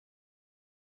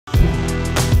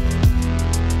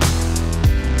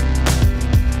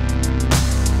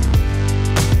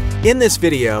In this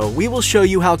video, we will show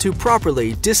you how to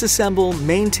properly disassemble,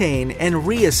 maintain, and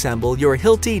reassemble your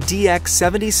Hilti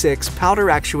DX76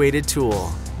 powder-actuated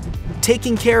tool.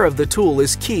 Taking care of the tool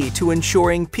is key to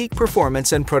ensuring peak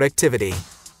performance and productivity.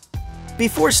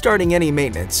 Before starting any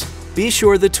maintenance, be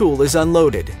sure the tool is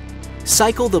unloaded.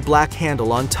 Cycle the black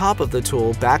handle on top of the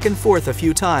tool back and forth a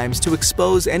few times to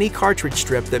expose any cartridge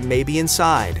strip that may be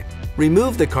inside.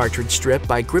 Remove the cartridge strip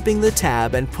by gripping the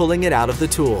tab and pulling it out of the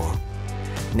tool.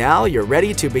 Now you're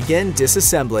ready to begin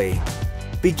disassembly.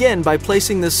 Begin by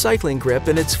placing the cycling grip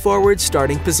in its forward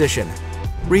starting position.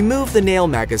 Remove the nail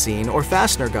magazine or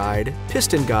fastener guide,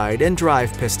 piston guide, and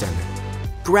drive piston.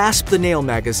 Grasp the nail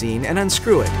magazine and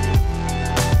unscrew it.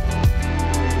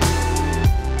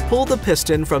 Pull the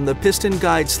piston from the piston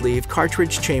guide sleeve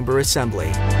cartridge chamber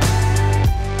assembly.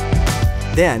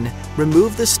 Then,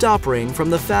 remove the stop ring from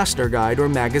the fastener guide or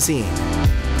magazine.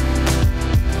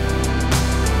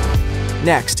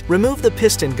 Next, remove the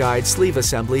piston guide sleeve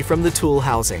assembly from the tool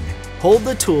housing. Hold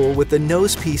the tool with the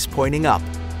nose piece pointing up.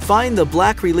 Find the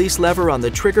black release lever on the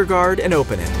trigger guard and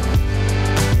open it.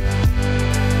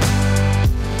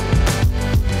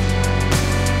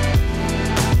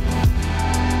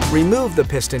 Remove the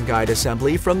piston guide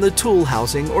assembly from the tool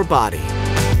housing or body.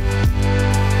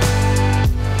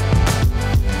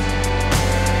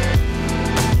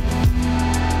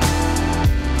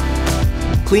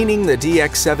 Cleaning the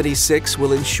DX76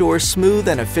 will ensure smooth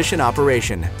and efficient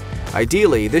operation.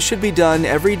 Ideally, this should be done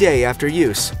every day after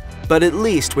use, but at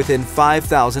least within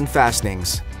 5,000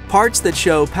 fastenings. Parts that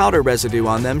show powder residue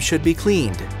on them should be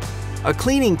cleaned. A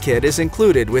cleaning kit is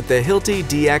included with the Hilti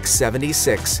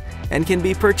DX76 and can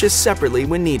be purchased separately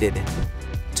when needed.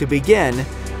 To begin,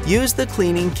 use the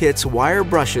cleaning kit's wire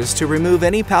brushes to remove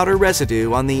any powder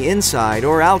residue on the inside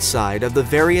or outside of the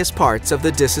various parts of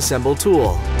the disassemble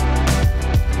tool.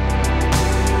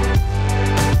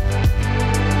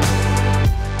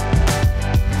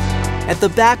 At the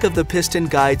back of the piston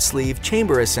guide sleeve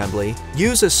chamber assembly,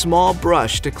 use a small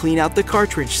brush to clean out the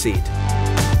cartridge seat.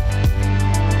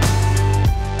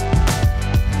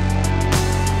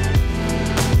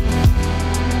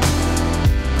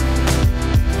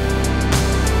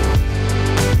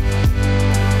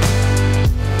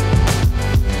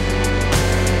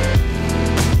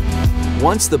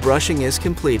 Once the brushing is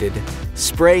completed,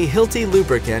 spray Hilti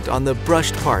lubricant on the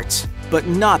brushed parts, but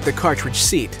not the cartridge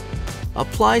seat.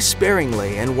 Apply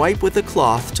sparingly and wipe with a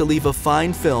cloth to leave a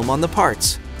fine film on the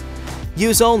parts.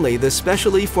 Use only the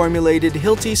specially formulated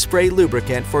Hilti spray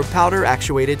lubricant for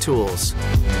powder-actuated tools.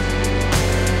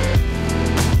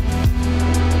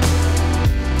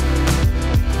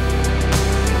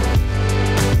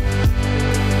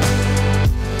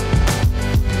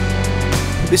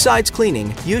 Besides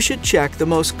cleaning, you should check the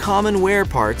most common wear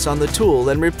parts on the tool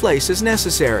and replace as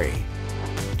necessary.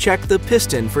 Check the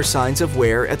piston for signs of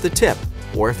wear at the tip,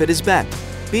 or if it is bent.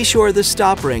 Be sure the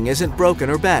stop ring isn't broken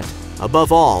or bent.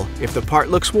 Above all, if the part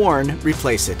looks worn,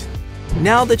 replace it.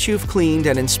 Now that you've cleaned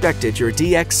and inspected your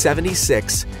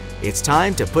DX76, it's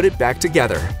time to put it back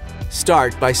together.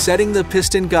 Start by setting the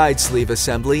piston guide sleeve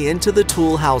assembly into the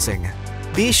tool housing.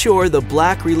 Be sure the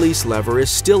black release lever is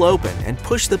still open and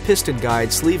push the piston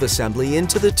guide sleeve assembly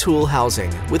into the tool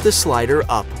housing with the slider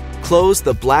up. Close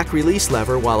the black release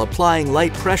lever while applying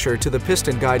light pressure to the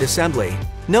piston guide assembly.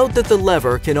 Note that the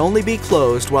lever can only be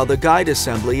closed while the guide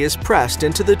assembly is pressed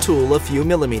into the tool a few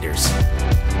millimeters.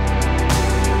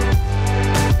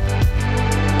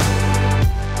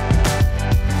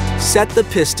 Set the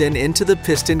piston into the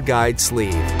piston guide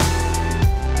sleeve.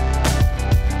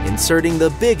 Inserting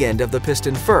the big end of the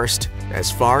piston first,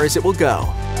 as far as it will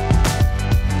go.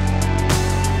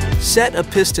 Set a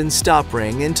piston stop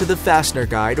ring into the fastener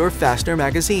guide or fastener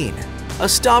magazine. A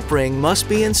stop ring must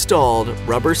be installed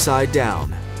rubber side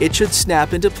down. It should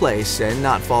snap into place and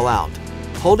not fall out.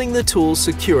 Holding the tool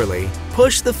securely,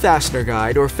 push the fastener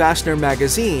guide or fastener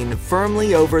magazine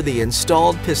firmly over the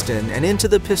installed piston and into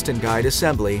the piston guide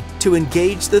assembly to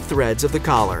engage the threads of the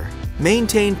collar.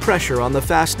 Maintain pressure on the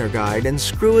fastener guide and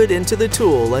screw it into the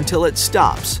tool until it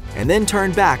stops, and then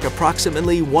turn back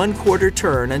approximately 1/4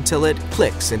 turn until it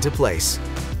clicks into place.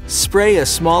 Spray a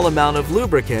small amount of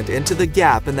lubricant into the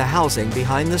gap in the housing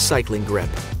behind the cycling grip.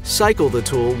 Cycle the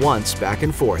tool once back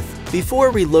and forth.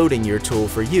 Before reloading your tool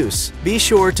for use, be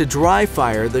sure to dry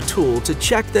fire the tool to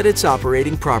check that it's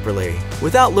operating properly.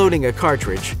 Without loading a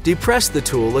cartridge, depress the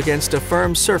tool against a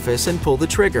firm surface and pull the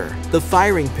trigger. The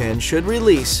firing pin should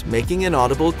release, making an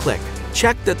audible click.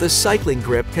 Check that the cycling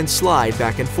grip can slide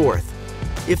back and forth.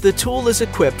 If the tool is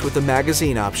equipped with the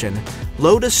magazine option,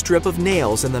 load a strip of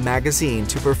nails in the magazine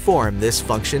to perform this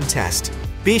function test.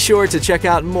 Be sure to check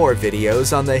out more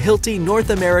videos on the Hilti North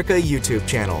America YouTube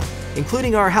channel,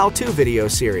 including our how-to video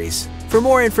series. For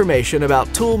more information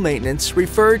about tool maintenance,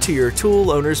 refer to your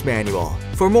tool owner's manual.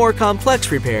 For more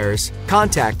complex repairs,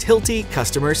 contact Hilti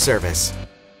Customer Service.